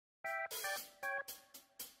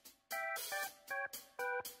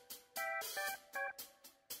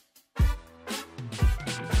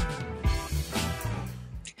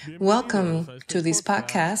Welcome to this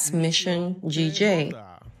podcast, reinoGJ.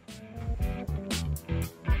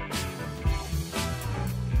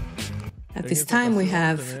 At this time, we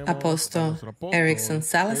have Apostle Erickson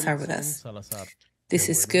Salazar with us. This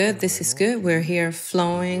is good, this is good. We're here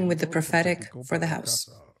flowing with the prophetic for the house.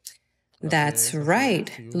 That's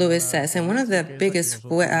right, Lewis says. And one of the biggest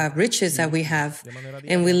riches that we have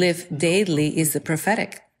and we live daily is the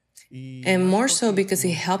prophetic. And more so because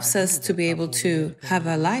it helps us to be able to have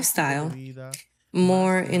a lifestyle,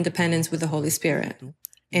 more independence with the Holy Spirit,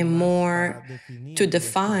 and more to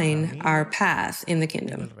define our path in the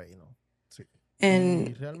kingdom.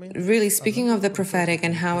 And really, speaking of the prophetic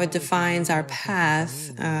and how it defines our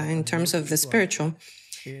path in terms of the spiritual,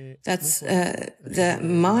 that's the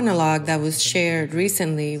monologue that was shared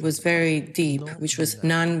recently was very deep, which was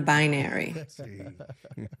non-binary.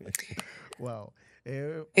 Wow.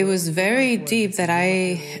 It was very deep that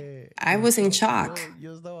I was in shock.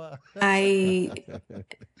 I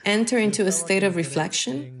entered into a state of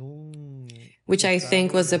reflection, which I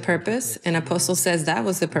think was the purpose, and Apostle says that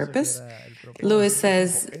was the purpose. Lewis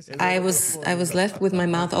says, I was left with my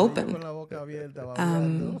mouth open.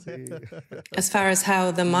 As far as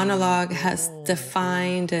how the monologue has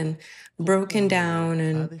defined and broken down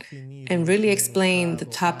and really explained the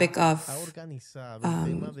topic of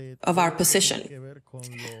our position,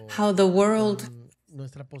 how the world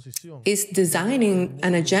is designing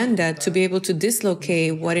an agenda to be able to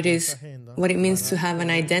dislocate what it means to have an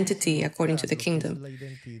identity according to the kingdom.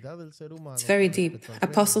 It's very deep.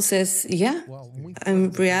 Apostle says, yeah,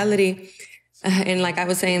 in reality, and like I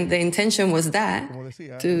was saying, the intention was that,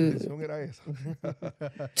 to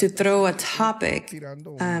throw a topic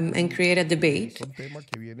and create a debate,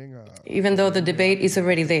 even though the debate is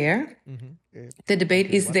already there. The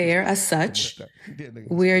debate is there as such.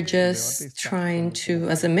 We're just trying to,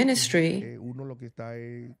 as a ministry,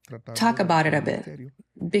 talk about it a bit,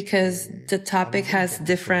 because the topic has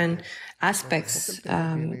different aspects.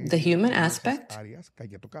 The human aspect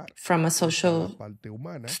from a social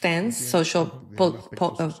stance, social,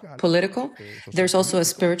 political. There's also a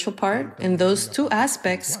spiritual part, and those two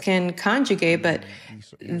aspects can conjugate, but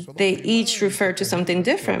they each refer to something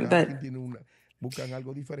different. But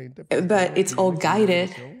it's all guided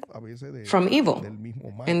from evil.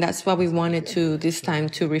 And that's what we wanted to, this time,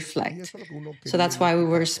 to reflect. So that's why we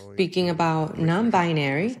were speaking about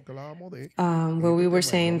non-binary, where we were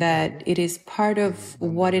saying that it is part of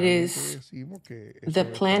what it is, the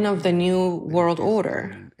plan of the new world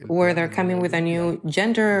order, where they're coming with a new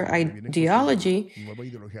gender ideology,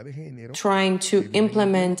 trying to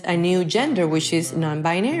implement a new gender, which is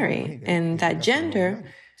non-binary. And that gender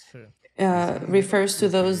refers to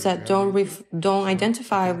those that don't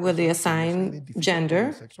identify with the assigned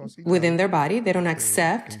gender within their body. They don't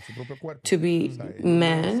accept to be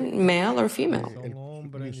male or female.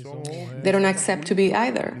 They don't accept to be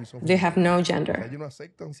either. They have no gender.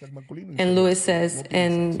 And Lewis says,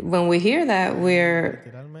 and when we hear that,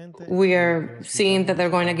 we're seeing that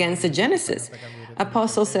they're going against the Genesis.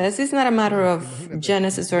 Apostle says it's not a matter of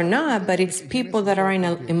Genesis or not, but it's people that are in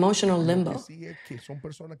an emotional limbo.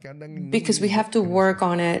 Because we have to work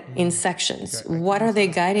on it in sections. What are they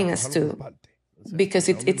guiding us to? Because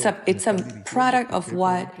it's a product of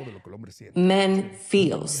what man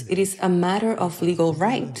feels. It is a matter of legal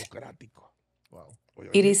right.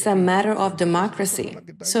 It is a matter of democracy.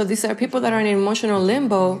 So these are people that are in emotional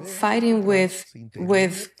limbo, fighting with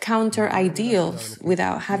counter ideals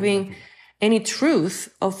without having any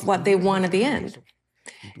truth of what they want at the end.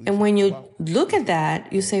 And when you look at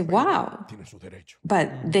that, you say, wow. But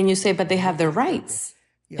then you say, but they have their rights.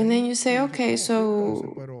 And then you say, okay,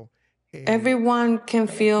 so everyone can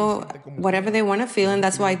feel whatever they want to feel. And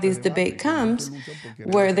that's why this debate comes,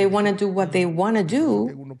 where they want to do what they want to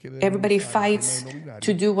do. Everybody fights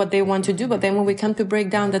to do what they want to do. But then when we come to break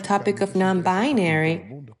down the topic of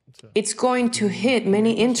non-binary, it's going to hit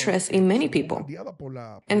many interests in many people.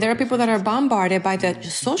 And there are people that are bombarded by the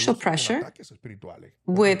social pressure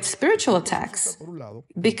with spiritual attacks,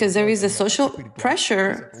 because there is a social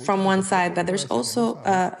pressure from one side, but there's also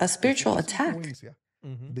a spiritual attack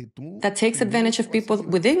that takes advantage of people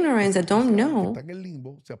with ignorance that don't know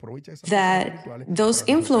that those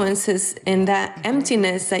influences and that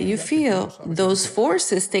emptiness that you feel, those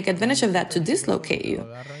forces take advantage of that to dislocate you.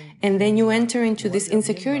 And then you enter into this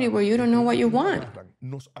insecurity where you don't know what you want.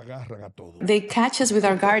 they catch us with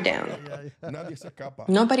our guard down.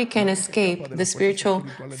 Nobody can escape the spiritual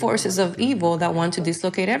forces of evil that want to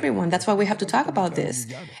dislocate everyone. That's why we have to talk about this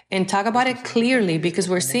and talk about it clearly, because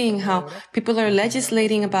we're seeing how people are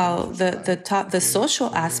legislating about the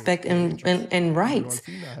social aspect and rights.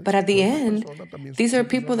 But at the end, these are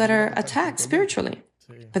people that are attacked spiritually.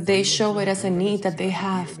 But they show it as a need that they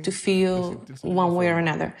have to feel one way or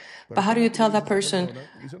another. But how do you tell that person,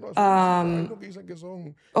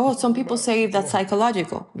 some people say that's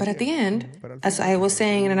psychological. But at the end, as I was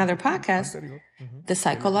saying in another podcast, the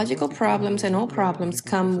psychological problems and all problems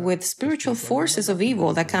come with spiritual forces of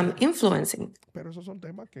evil that come influencing.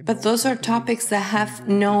 But those are topics that have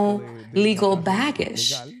no legal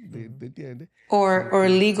baggage or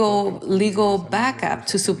legal backup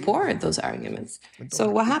to support those arguments. So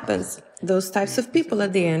what happens? Those types of people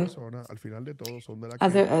at the end,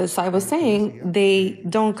 as I was saying, they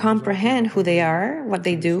don't comprehend who they are, what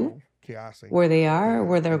they do, where they are,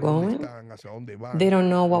 where they're going. They don't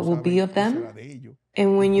know what will be of them.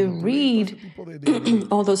 And when you read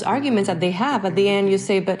all those arguments that they have, at the end you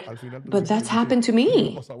say, but that's happened to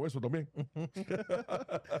me.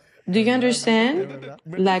 Do you understand?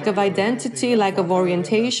 Lack of identity, lack of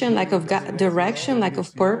orientation, lack of direction, lack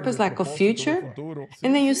of purpose, lack of future.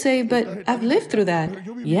 And then you say, but I've lived through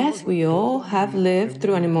that. Yes, we all have lived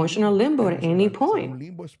through an emotional limbo at any point.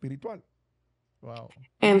 Wow.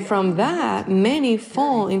 And from that, many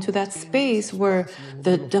fall into that space where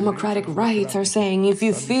the democratic rights are saying, if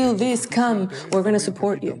you feel this, come, we're going to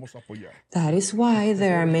support you. That is why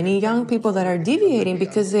there are many young people that are deviating,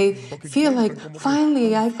 because they feel like,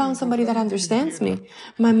 finally, I found somebody that understands me.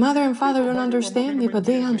 My mother and father don't understand me, but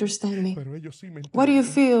they understand me. What do you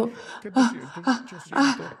feel?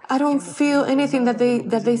 I don't feel anything that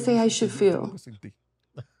they say I should feel.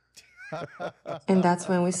 And that's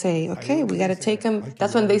when we say, okay, we got to take them.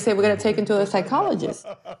 That's when they say we got to take him to a psychologist.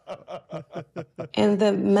 And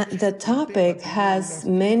the topic has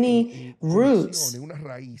many roots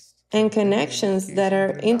and connections that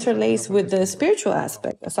are interlaced with the spiritual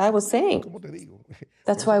aspect, as I was saying.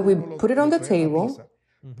 That's why we put it on the table,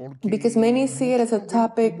 because many see it as a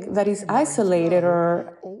topic that is isolated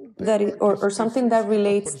or something that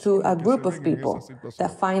relates to a group of people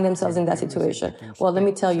that find themselves in that situation. Well, let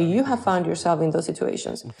me tell you, you have found yourself in those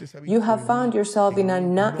situations. You have found yourself in a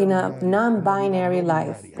non-binary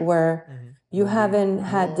life where you haven't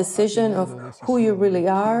had decision of who you really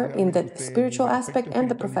are in the spiritual aspect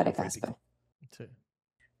and the prophetic aspect.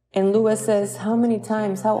 And Lewis says, how many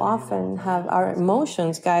times, how often have our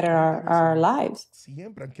emotions guided our lives?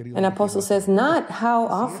 And Apostle says, not how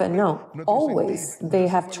often, no, always they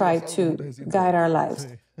have tried to guide our lives.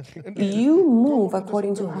 You move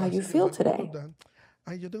according to how you feel today.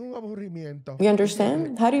 You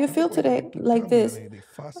understand? How do you feel today? Like this.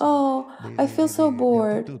 Oh, I feel so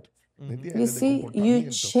bored. You see, you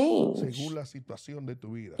change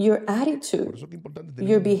your attitude,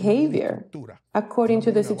 your behavior according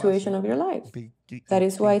to the situation of your life. That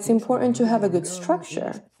is why it's important to have a good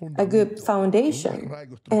structure, a good foundation.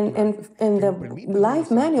 And the life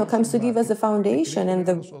manual comes to give us the foundation and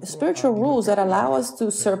the spiritual rules that allow us to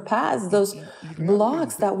surpass those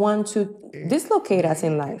blocks that want to dislocate us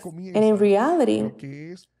in life. And in reality,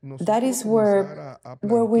 that is where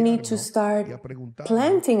we need to start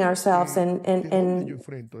planting ourselves and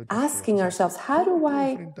asking ourselves, how do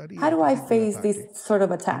I face these sort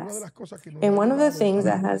of attacks? And one of the things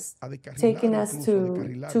that has taken us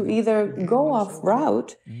to either go off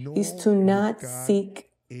route is to not seek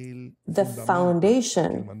the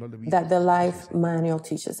foundation that the life manual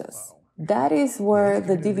teaches us. That is where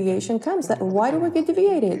the deviation comes. Why do we get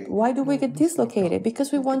deviated? Why do we get dislocated?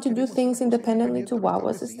 Because we want to do things independently to what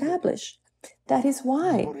was established. That is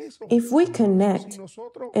why, if we connect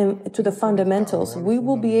to the fundamentals, we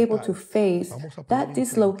will be able to face that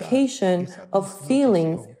dislocation of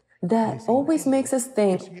feelings that always makes us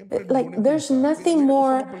think, like, there's nothing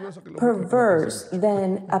more perverse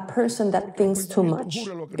than a person that thinks too much.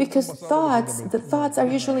 Because the thoughts are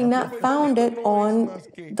usually not founded on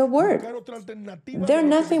the word. They're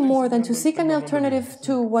nothing more than to seek an alternative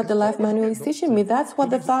to what the life manual is teaching me. That's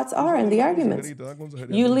what the thoughts are and the arguments.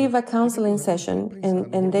 You leave a counseling session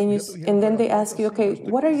and then they ask you, okay,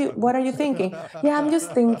 what are you thinking? Yeah, I'm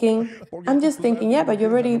just thinking. Yeah, but you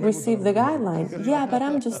already received the guideline. Yeah, but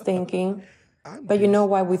I'm just thinking. But you know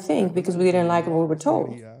why we think? Because we didn't like what we were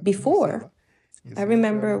told before. I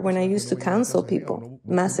remember when I used to counsel people,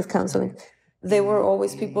 massive counseling, there were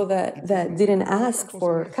always people that didn't ask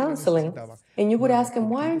for counseling. And you would ask them,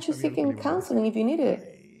 why aren't you seeking counseling if you needed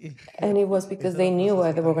it? And it was because they knew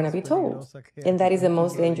what they were going to be told. And that is the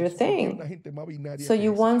most dangerous thing. So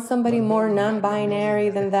you want somebody more non-binary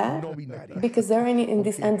than that? Because they're in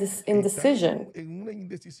this indecision,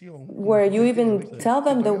 where you even tell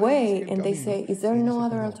them the way and they say, is there no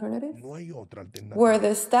other alternative? Where the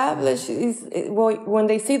established is, well, when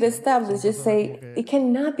they see the established, just say, it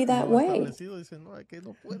cannot be that way.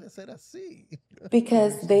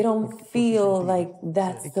 Because they don't feel like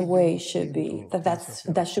that's the way it should be,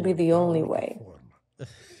 that should be the only way.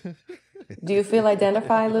 Do you feel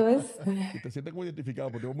identified, Luis?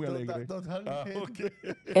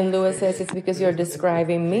 And Luis says it's because you're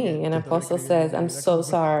describing me. And Apostle says, I'm so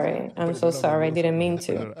sorry. I'm so sorry. I didn't mean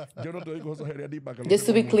to. Just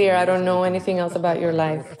to be clear, I don't know anything else about your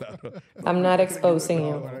life. I'm not exposing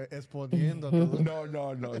you.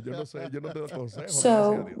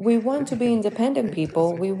 So we want to be independent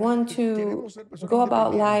people. We want to go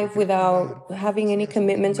about life without having any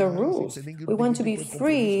commitments or rules. We want to be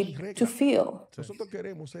free to feel.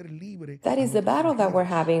 That is the battle that we're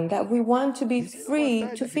having, that we want to be free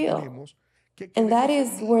to feel. And that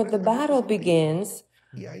is where the battle begins,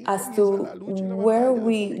 as to where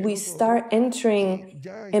we start entering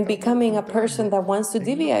and becoming a person that wants to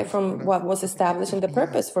deviate from what was established in the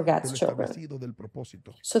purpose for God's children.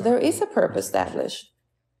 So there is a purpose established.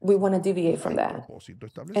 We want to deviate from that.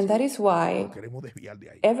 And that is why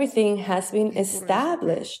everything has been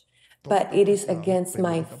established, but it is against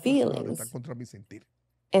my feelings.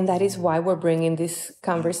 And that is why we're bringing this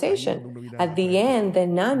conversation. At the end, the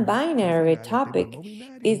non-binary topic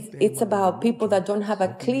it's about people that don't have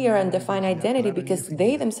a clear and defined identity because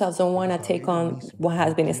they themselves don't want to take on what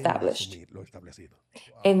has been established.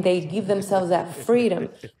 And they give themselves that freedom.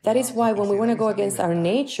 That is why when we want to go against our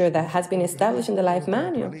nature that has been established in the life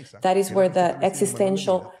manual, that is where the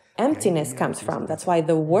existential emptiness comes from. That's why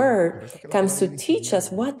the word comes to teach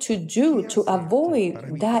us what to do to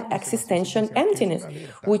avoid that existential emptiness,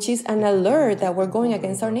 which is an alert that we're going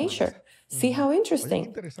against our nature. See how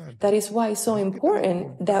interesting? That is why it's so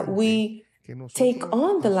important that we take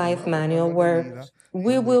on the life manual, where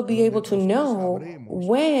we will be able to know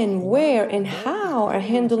when, where, and how our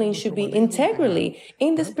handling should be integrally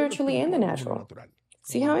in the spiritually and the natural.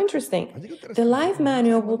 See how interesting? The life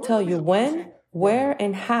manual will tell you when, where,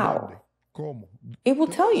 and how. It will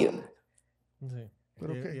tell you.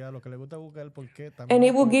 And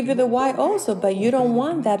it will give you the why also, but you don't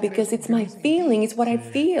want that because it's my feeling, it's what I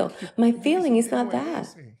feel. My feeling is not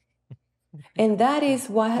that. And that is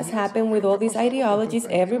what has happened with all these ideologies.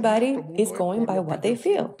 Everybody is going by what they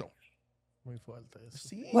feel.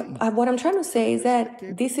 What I'm trying to say is that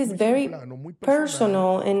this is very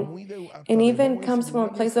personal and even comes from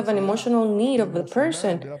a place of an emotional need of the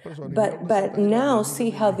person. But now see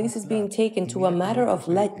how this is being taken to a matter of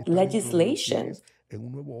legislation,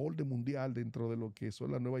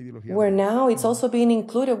 where now it's also being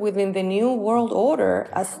included within the new world order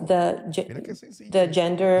as the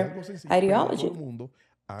gender ideology.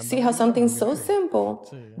 See how something so simple,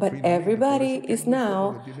 but everybody is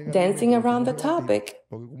now dancing around the topic,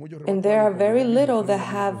 and there are very little that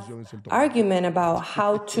have argument about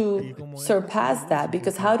how to surpass that,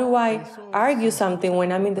 because how do I argue something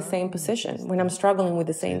when I'm in the same position, when I'm struggling with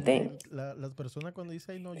the same thing?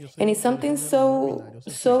 And it's something so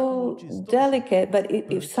delicate, but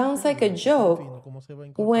it sounds like a joke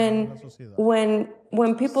when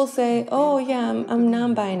people say, oh yeah, I'm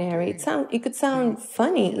non-binary. It could sound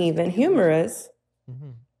funny, even humorous,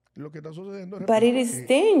 but it is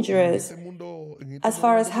dangerous as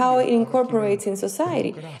far as how it incorporates in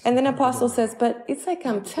society. And then Apostle says, but it's like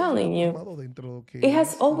I'm telling you, it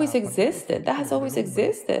has always existed. That has always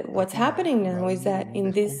existed. What's happening now is that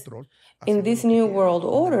in this new world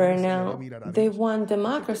order now, they want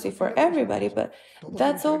democracy for everybody, but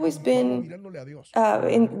that's always been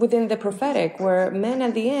within the prophetic, where men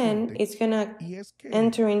at the end is going to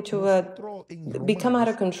enter into become out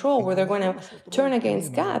of control, where they're going to turn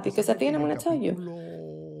against God, because at the end, I'm going to tell you,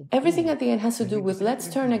 everything at the end has to do with let's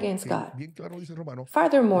turn against God.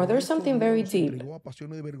 Furthermore, there's something very deep.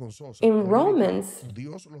 In Romans,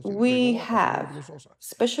 we have,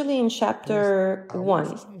 especially in chapter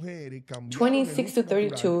 1, 26 to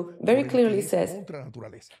 32, very clearly says,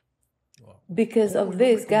 Because of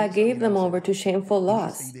this, God gave them over to shameful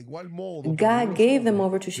laws. God gave them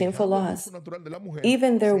over to shameful laws.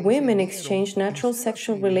 Even their women exchanged natural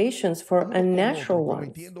sexual relations for unnatural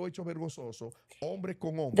ones.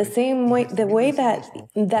 The same way, the way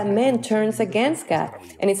that man turns against God.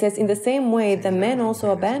 And it says, in the same way, the men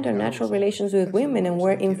also abandoned natural relations with women and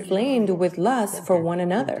were inflamed with lust for one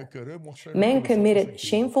another. Men committed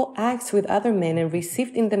shameful acts with other men and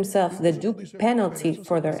received in themselves the due penalty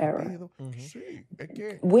for their error.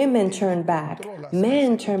 Women turn back.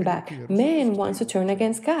 Men turn back. Men want to turn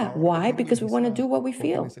against God. Why? Because we want to do what we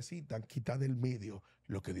feel.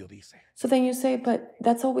 So then you say, but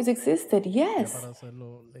that's always existed. Yes.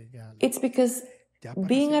 It's because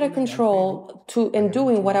being out of control and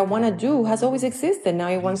doing what I want to do has always existed. Now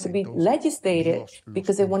it wants to be legislated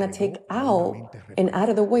because they want to take out and out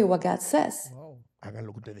of the way what God says.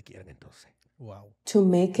 To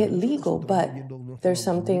make it legal, but there's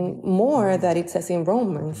something more that it says in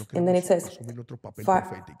Romans, and then it says,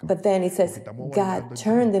 but then it says, God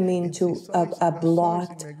turned them into a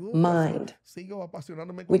blocked mind,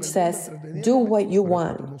 which says, do what you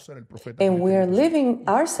want. And we're living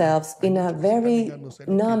ourselves in a very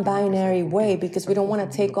non-binary way because we don't want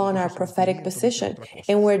to take on our prophetic position.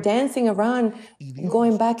 And we're dancing around,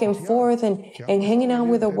 going back and forth and hanging out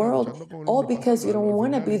with the world, all because you don't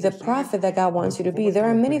want to be the prophet that God wants you to be. There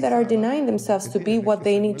are many that are denying themselves to be what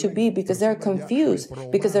they need to be because they're confused,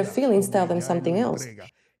 because their feelings tell them something else.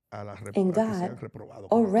 And God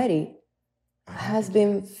already has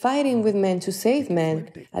been fighting with men to save men.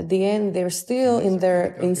 At the end, they're still in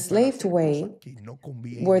their enslaved way,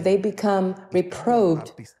 where they become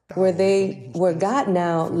reprobed, where God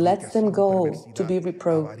now lets them go to be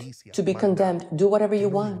reprobed, to be condemned. Do whatever you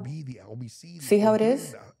want. See how it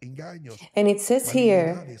is? And it says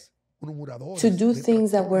here, to do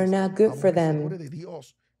things that were not good for them,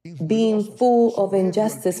 being full of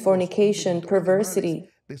injustice, fornication, perversity,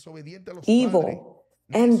 evil,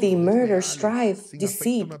 envy, murder, strife,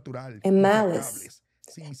 deceit, and malice.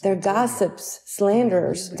 They're gossips,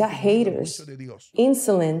 slanderers, God-haters,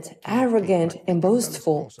 insolent, arrogant, and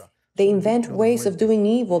boastful. They invent ways of doing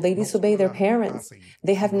evil. They disobey their parents.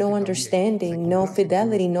 They have no understanding, no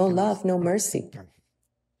fidelity, no love, no mercy.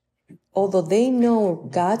 Although they know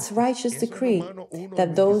God's righteous decree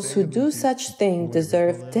that those who do such things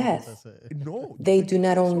deserve death, they do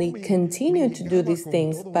not only continue to do these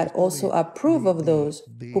things, but also approve of those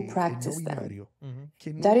who practice them.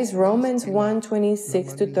 That is Romans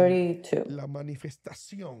 1:26-32.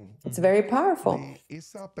 It's very powerful.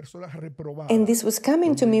 And this was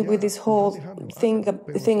coming to me with this whole thing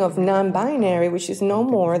of non-binary, which is no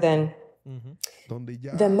more than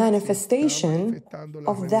the manifestation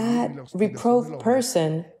of that reproved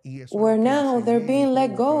person, where now they're being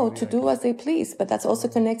let go to do as they please. But that's also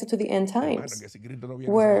connected to the end times,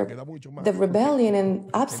 where the rebellion and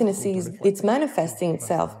obstinacy it's manifesting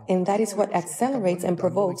itself, and that is what accelerates and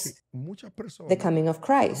provokes the coming of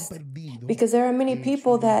Christ. Because there are many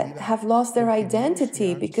people that have lost their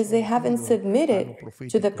identity because they haven't submitted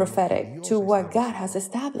to the prophetic, to what God has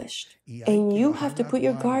established. And you have to put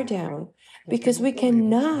your guard down, because we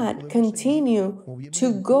cannot continue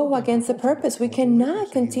to go against the purpose. We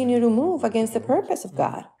cannot continue to move against the purpose of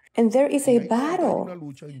God. And there is a battle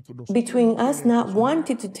between us not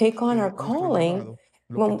wanting to take on our calling,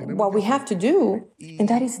 what we have to do, and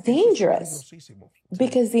that is dangerous,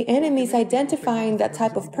 because the enemy is identifying that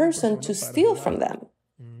type of person to steal from them.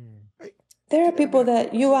 There are people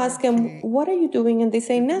that you ask them, what are you doing? And they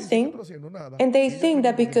say nothing. And they think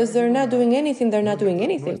that because they're not doing anything, they're not doing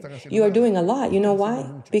anything. You are doing a lot. You know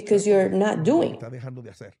why? Because you're not doing.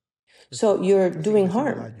 So you're doing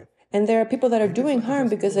harm. And there are people that are doing harm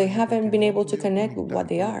because they haven't been able to connect with what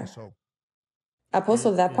they are.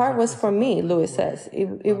 Apostle, that part was for me, Lewis says.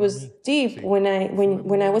 It was deep when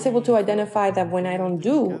I was able to identify that when I don't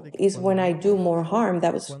do is when I do more harm.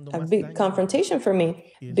 That was a big confrontation for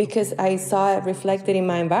me, because I saw it reflected in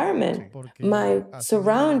my environment. My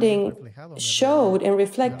surrounding showed and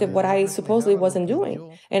reflected what I supposedly wasn't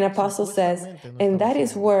doing. And Apostle says, and that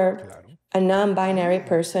is where a non-binary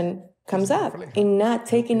person comes up, in not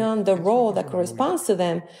taking on the role that corresponds to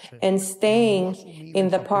them and staying in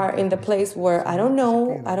the place where I don't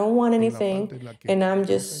know, I don't want anything, and I'm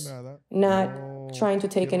just not trying to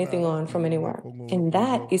take anything on from anywhere. And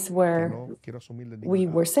that is where we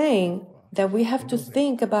were saying that we have to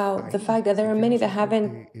think about the fact that there are many that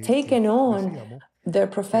haven't taken on their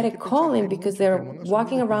prophetic calling because they're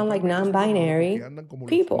walking around like non-binary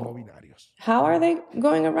people. How are they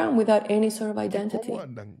going around without any sort of identity,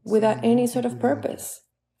 without any sort of purpose?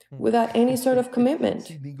 without any sort of commitment.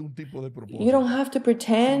 You don't have to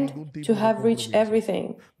pretend to have reached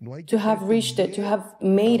everything, to have reached it, to have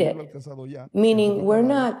made it. Meaning, we're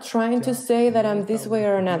not trying to say that I'm this way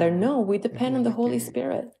or another. No, we depend on the Holy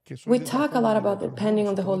Spirit. We talk a lot about depending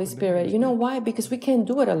on the Holy Spirit. You know why? Because we can't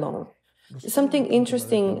do it alone. Something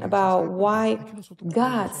interesting about why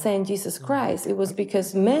God sent Jesus Christ. It was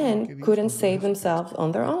because men couldn't save themselves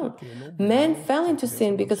on their own. Men fell into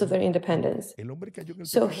sin because of their independence.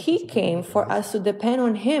 So he came for us to depend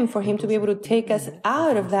on him, for him to be able to take us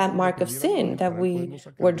out of that mark of sin that we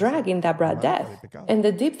were dragging that brought death. And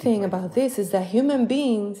the deep thing about this is that human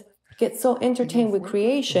beings get so entertained with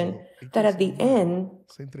creation that at the end,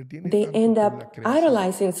 they end up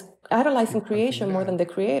idolizing creation more than the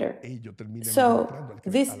Creator. So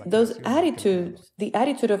those attitudes, the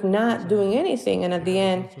attitude of not doing anything, and at the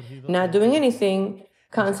end, not doing anything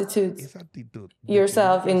constitutes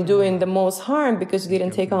yourself in doing the most harm because you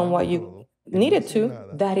didn't take on what you needed to.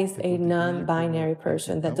 That is a non-binary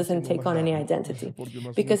person that doesn't take on any identity.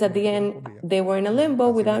 Because at the end, they were in a limbo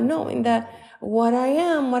without knowing that what I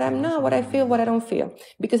am, what I'm not, what I feel, what I don't feel.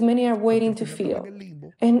 Because many are waiting to feel.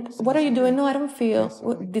 And what are you doing? No, I don't feel.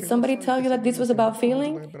 Did somebody tell you that this was about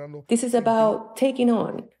feeling? This is about taking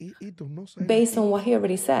on based on what he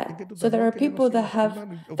already said. So there are people that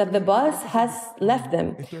the bus has left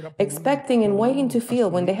them expecting and waiting to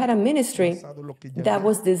feel when they had a ministry that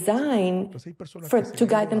was designed to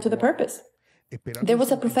guide them to the purpose. There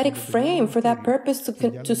was a prophetic frame for that purpose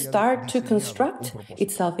to start to construct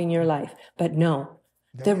itself in your life. But no.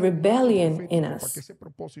 The rebellion in us.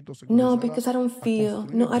 No, because I don't feel.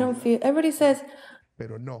 No, I don't feel. Everybody says,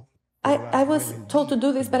 I was told to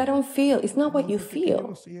do this, but I don't feel. It's not what you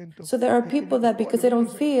feel. So there are people that because they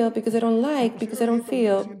don't feel, because they don't like, because they don't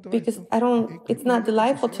feel, because it's not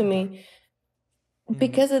delightful to me.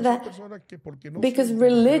 Because of that, because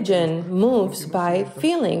religion moves by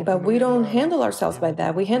feeling, but we don't handle ourselves by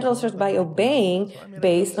that. We handle ourselves by obeying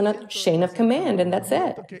based on a chain of command, and that's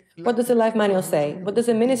it. What does the life manual say? What does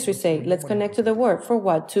the ministry say? Let's connect to the word. For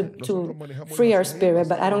what? To free our spirit.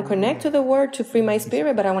 But I don't connect to the word to free my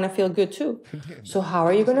spirit, but I want to feel good too. So how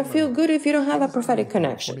are you going to feel good if you don't have a prophetic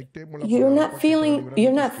connection? You're not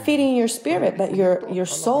feeding your spirit, but your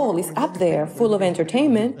soul is up there full of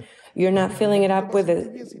entertainment. You're not filling it up with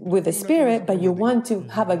the spirit, but you want to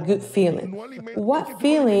have a good feeling. What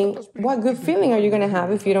good feeling are you going to have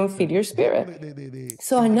if you don't feed your spirit?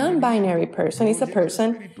 So a non-binary person is a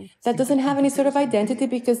person that doesn't have any sort of identity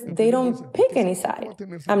because they don't pick any side.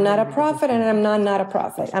 I'm not a prophet and I'm not a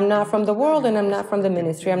prophet. I'm not from the world and I'm not from the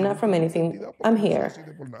ministry. I'm not from anything. I'm here.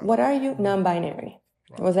 What are you? Non-binary.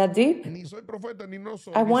 Was that deep?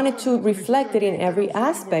 I wanted to reflect it in every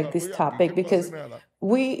aspect, this topic, because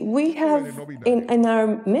we have, in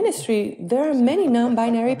our ministry, there are many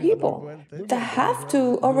non-binary people that have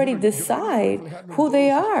to already decide who they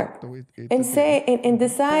are and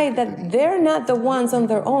decide that they're not the ones on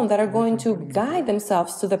their own that are going to guide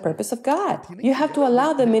themselves to the purpose of God. You have to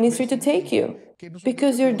allow the ministry to take you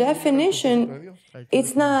because your definition,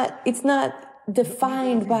 it's not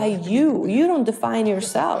defined by you. You don't define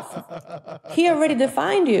yourself. He already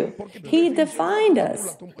defined you. He defined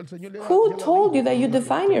us. Who told you that you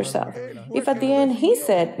define yourself? If at the end he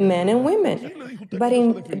said men and women,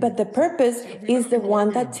 but the purpose is the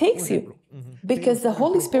one that takes you, because the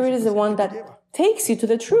Holy Spirit is the one that takes you to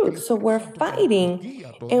the truth. So we're fighting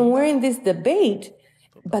and we're in this debate,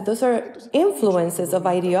 but those are influences of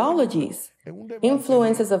ideologies,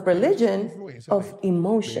 influences of religion, of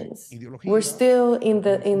emotions. We're still in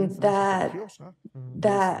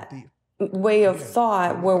that way of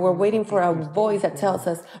thought where we're waiting for a voice that tells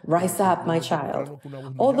us, rise up, my child.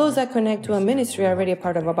 All those that connect to a ministry are already a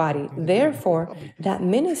part of a body. Therefore, that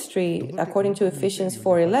ministry, according to Ephesians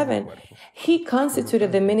 4:11, he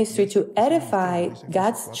constituted the ministry to edify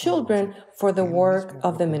God's children for the work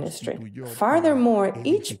of the ministry. Furthermore,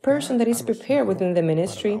 each person that is prepared within the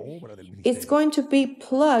ministry is going to be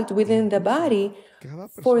plugged within the body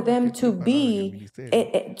for them to be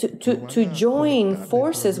to join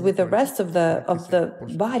forces with the rest of the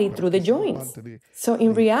body through the joints. So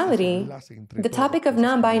in reality, the topic of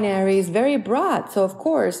non-binary is very broad. So of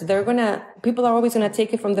course, people are always gonna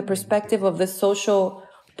take it from the perspective of the social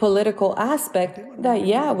political aspect that,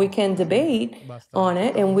 yeah, we can debate on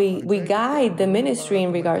it and we guide the ministry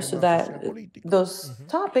in regards to those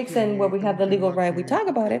topics, and where we have the legal right, we talk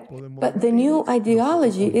about it. But the new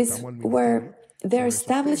ideology is where they're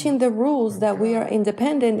establishing the rules that we are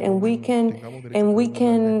independent and we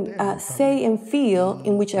can say and feel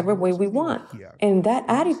in whichever way we want. And that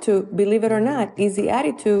attitude, believe it or not, is the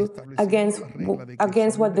attitude against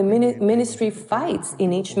what the ministry fights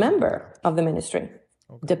in each member of the ministry.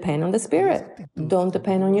 Depend on the Spirit. Don't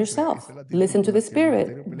depend on yourself. Listen to the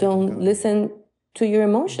Spirit. Don't listen to your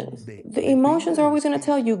emotions. The emotions are always going to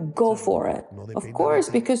tell you, go for it. Of course,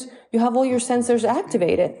 because you have all your sensors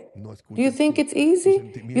activated. Do you think it's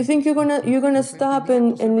easy? You think you're gonna stop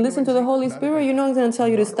and listen to the Holy Spirit? You know He's going to tell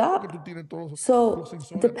you to stop. So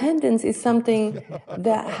dependence is something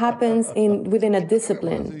that happens within a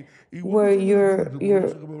discipline where you're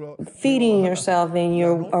feeding yourself and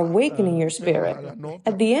you're awakening your spirit.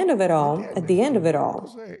 At the end of it all,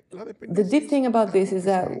 the deep thing about this is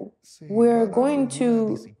that we're going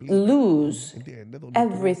to lose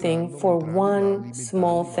everything for one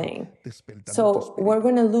small thing. So we're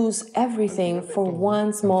going to lose everything for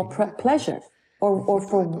one small pleasure or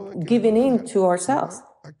for giving in to ourselves.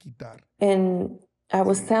 And I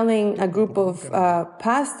was telling a group of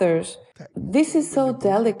pastors, this is so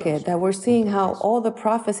delicate that we're seeing how all the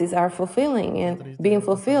prophecies are fulfilling and being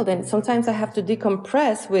fulfilled. And sometimes I have to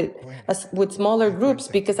decompress with smaller groups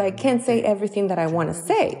because I can't say everything that I want to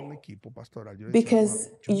say. Because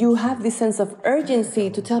you have this sense of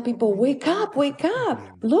urgency to tell people, wake up,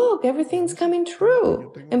 look, everything's coming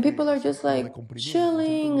true. And people are just like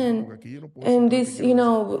chilling and this,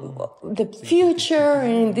 the future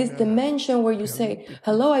and this dimension where you say,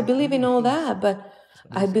 hello, I believe in all that, but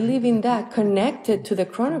I believe in that connected to the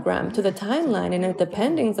chronogram, to the timeline, and the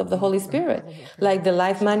dependence of the Holy Spirit. Like the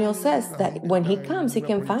Life Manual says, that when He comes, He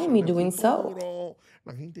can find me doing so.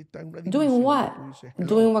 Doing what?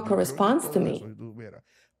 Doing what corresponds to me.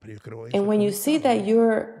 And when you see that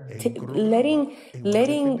you're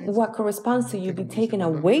letting what corresponds to you be taken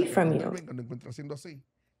away from you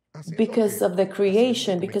because of the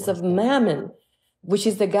creation, because of mammon, which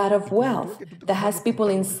is the god of wealth, that has people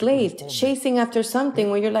enslaved, chasing after something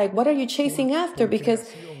where you're like, what are you chasing after?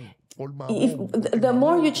 Because the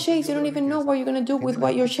more you chase, you don't even know what you're going to do with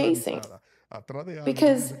what you're chasing.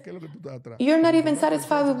 Because you're not even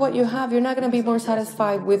satisfied with what you have. You're not going to be more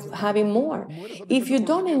satisfied with having more. If you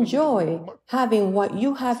don't enjoy having what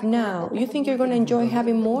you have now, you think you're going to enjoy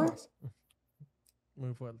having more?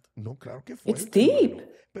 It's deep.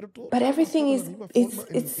 But everything is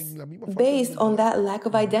based on that lack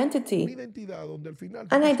of identity.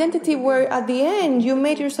 An identity where at the end you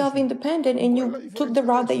made yourself independent and you took the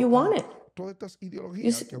route that you wanted.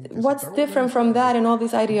 What's different from that and all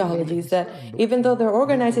these ideologies that even though they're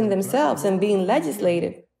organizing themselves and being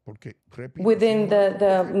legislated within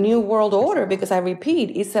the New World Order, because I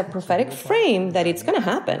repeat, it's a prophetic frame that it's going to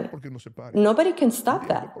happen. Nobody can stop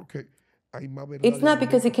that. It's not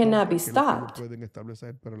because it cannot be stopped.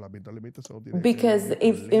 Because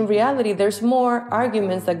if in reality there's more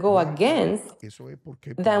arguments that go against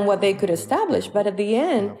than what they could establish. But at the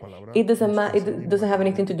end, it doesn't have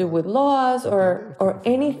anything to do with laws or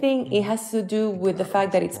anything. It has to do with the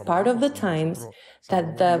fact that it's part of the times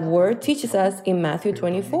that the word teaches us in Matthew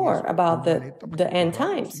 24 about the end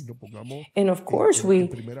times. And of course,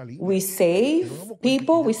 we save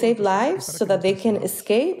people, we save lives so that they can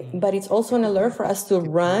escape, but it's also an alert for us to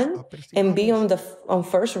run and be on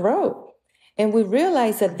first row. And we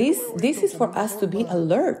realize that this is for us to be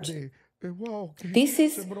alert. This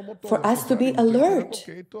is for us to be alert.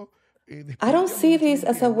 I don't see this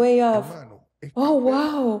as a way of, oh,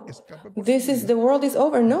 wow, the world is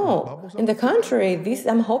over. No, in the contrary,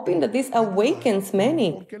 I'm hoping that this awakens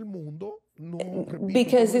many.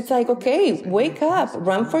 Because it's like, okay, wake up,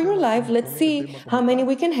 run for your life. Let's see how many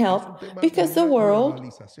we can help. Because the world,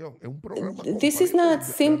 this is not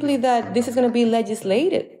simply that this is going to be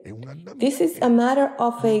legislated. This is a matter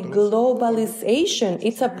of a globalization.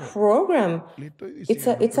 It's a program.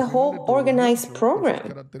 It's a whole organized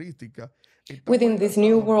program within this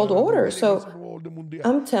new world order. So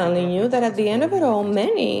I'm telling you that at the end of it all,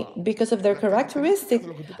 many, because of their characteristics,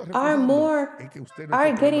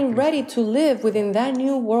 are getting ready to live within that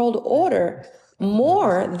new world order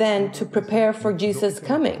more than to prepare for Jesus'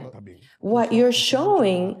 coming. What you're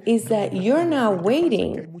showing is that you're not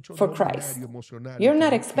waiting for Christ. You're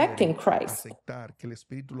not expecting Christ.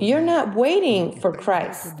 You're not waiting for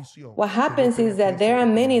Christ. What happens is that there are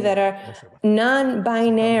many that are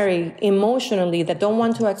non-binary emotionally that don't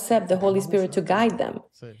want to accept the Holy Spirit to guide them.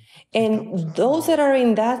 And those that are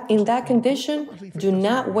in that condition, do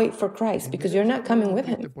not wait for Christ because you're not coming with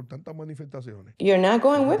Him. You're not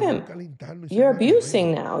going with Him. You're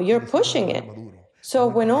abusing now. You're pushing it. So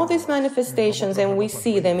when all these manifestations and we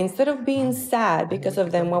see them, instead of being sad because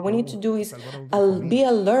of them, what we need to do is be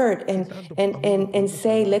alert and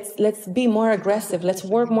say, let's be more aggressive. Let's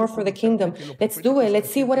work more for the kingdom. Let's do it. Let's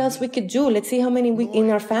see what else we could do. Let's see how many in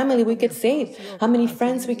our family we could save, how many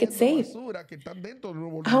friends we could save,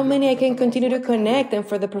 how many I can continue to connect, and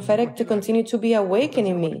for the prophetic to continue to be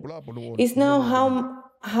awakening me. It's now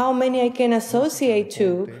how many I can associate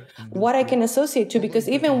to, what I can associate to, because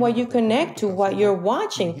even what you connect to, what you're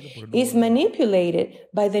watching, is manipulated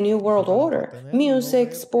by the New World Order.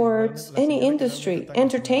 Music, sports, any industry,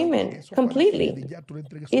 entertainment, completely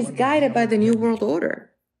is guided by the New World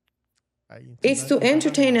Order. It's to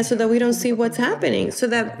entertain us so that we don't see what's happening, so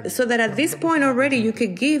that at this point already you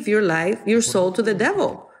could give your life, your soul to the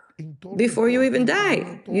devil. Before you even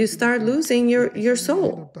die, you start losing your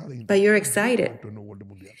soul, but you're excited.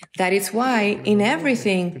 That is why in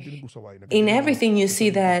everything you see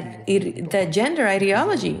that gender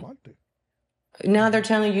ideology. Now they're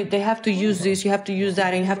telling you they have to use this, you have to use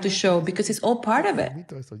that, and you have to show, because it's all part of it.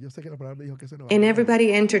 And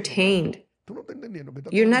everybody entertained.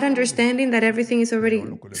 You're not understanding that everything is already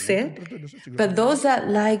said? But those that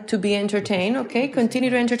like to be entertained, okay, continue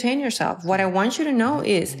to entertain yourself. What I want you to know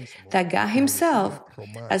is that God himself,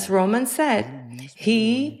 as Romans said,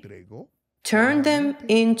 he turned them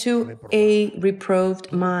into a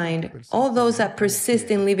reproved mind. All those that persist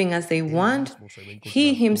in living as they want,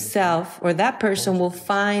 he himself or that person will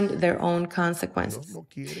find their own consequences.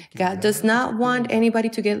 God does not want anybody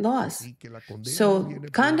to get lost. So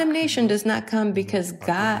condemnation does not come because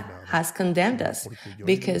God has condemned us,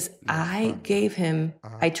 because I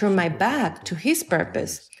turned my back to his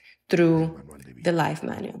purpose through the Life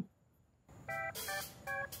Manual.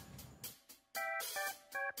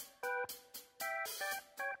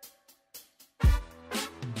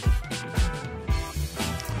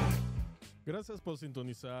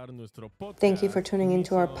 Thank you for tuning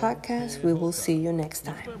into our podcast. We will see you next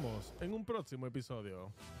time.